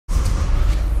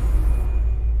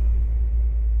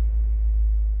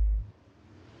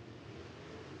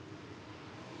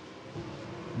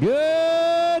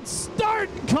Good start.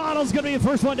 Connell's going to be the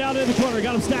first one down in the corner.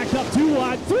 Got him stacked up 2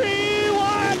 wide, 3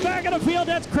 wide. Back in the field.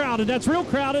 That's crowded. That's real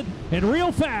crowded and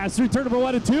real fast. Through turn number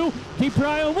 1 and 2. Keep your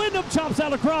eye on Wyndham. Chops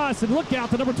out across. And look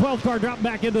out. The number 12 car dropping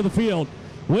back into the field.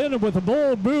 Wyndham with a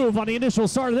bold move on the initial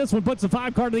start of this one. Puts the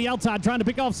 5 car to the outside, trying to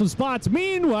pick off some spots.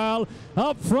 Meanwhile,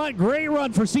 up front, great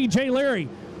run for C.J. Leary.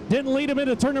 Didn't lead him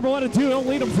into turn number 1 and 2. Don't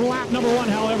lead him for lap number 1,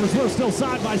 however. So we're still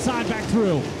side by side back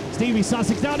through. Stevie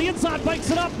Sussex down the inside,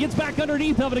 bikes it up, gets back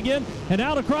underneath of it again, and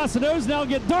out across the nose. Now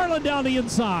get Darlin down the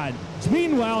inside.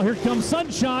 Meanwhile, here comes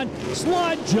Sunshine.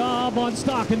 Slide job on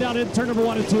Stocking down into turn number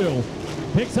 1 and 2.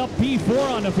 Picks up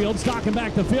P4 on the field, Stocking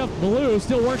back to 5th. Blue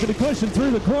still working the cushion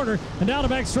through the corner, and down the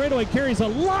back straightaway carries a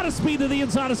lot of speed to the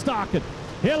inside of Stocking.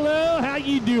 Hello, how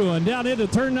you doing? Down into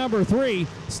turn number 3.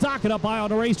 Stocking up high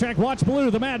on the racetrack. Watch Blue,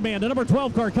 the madman, the number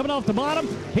 12 car coming off the bottom.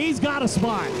 He's got a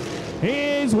spot.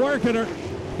 He's working her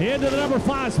into the number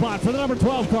 5 spot for the number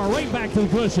 12 car, right back to the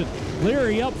cushion.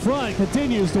 Leary up front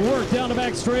continues to work down the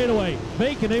back straightaway.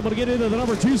 Bacon able to get into the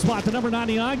number 2 spot, the number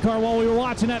 99 car, while we were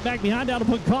watching that back behind down to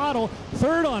put Cottle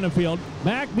 3rd on the field.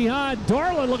 Back behind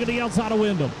Darlin, looking at the outside of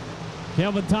Wyndham.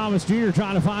 Kevin Thomas Jr.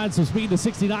 trying to find some speed. The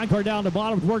 69 car down the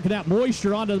bottom, working that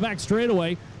moisture onto the back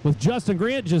straightaway with Justin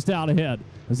Grant just out ahead.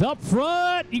 As up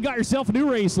front, you got yourself a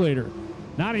new race leader.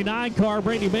 99 car,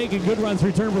 Brady Bacon, good run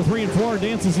through turn number 3 and 4,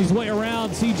 dances his way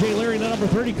around. C.J. Leary, the number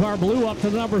 30 car, Blue up to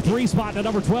the number 3 spot, the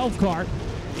number 12 car.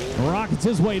 Rockets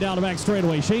his way down the back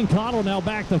straightaway. Shane Cottle now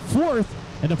back to 4th.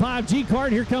 And the 5G car,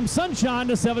 and here comes Sunshine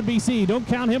to 7BC. Don't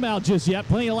count him out just yet.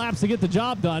 Plenty of laps to get the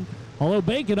job done. Although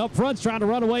Bacon up front's trying to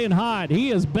run away and hide.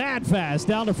 He is bad fast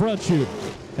down the front chute.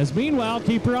 As meanwhile,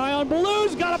 keep your eye on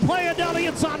Blue's got to play it down the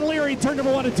inside of Leary, turn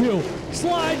number 1 and 2.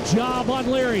 Slide job on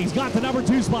Leary. He's got the number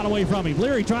 2 spot away from him.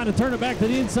 Leary trying to turn it back to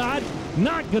the inside.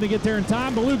 Not going to get there in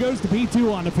time. Blue goes to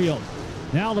P2 on the field.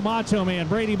 Now the Macho Man,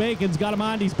 Brady Bacon's got to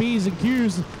mind his P's and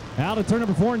Q's. Out of turn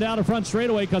number 4 and down the front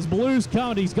straightaway because Blue's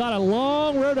coming. He's got a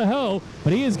long road to hoe,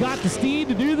 but he has got the steed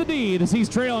to do the deed as he's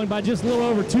trailing by just a little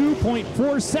over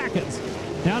 2.4 seconds.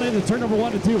 Down into turn number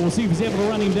 1 and 2. We'll see if he's able to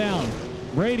run him down.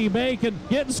 Brady Bacon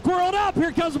getting squirreled up.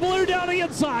 Here comes Blue down the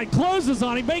inside. Closes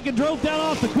on him. Bacon drove down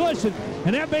off the cushion,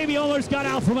 and that baby almost got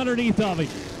out from underneath of him.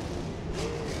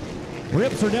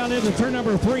 Rips are down into turn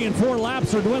number 3 and 4.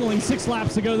 Laps are dwindling. 6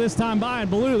 laps to go this time by, and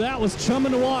Blue, that was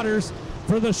chumming the waters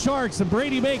for the Sharks, and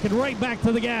Brady Bacon right back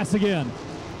to the gas again.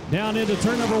 Down into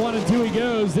turn number 1 and 2 he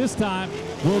goes. This time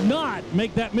will not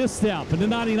make that misstep. And the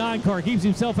 99 car keeps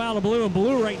himself out of Blue, and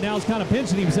Blue right now is kind of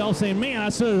pinching himself, saying, man, I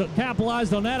should have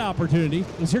capitalized on that opportunity.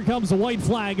 As here comes the white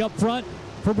flag up front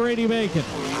for Brady Bacon.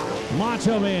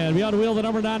 Macho Man beyond the wheel of the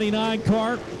number 99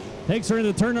 car. Takes her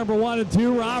into turn number 1 and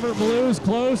 2. Robert Blue's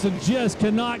close and just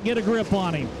cannot get a grip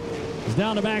on him. He's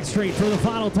down the back straight for the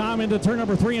final time into turn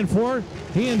number 3 and 4.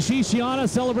 He and Shishiana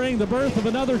celebrating the birth of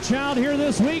another child here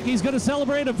this week. He's going to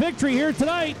celebrate a victory here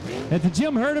tonight at the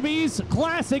Jim Hurtubise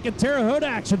Classic at Terre Haute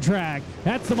Action Track.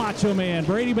 That's the Macho Man,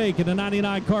 Brady Bacon, the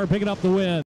 99 car, picking up the win.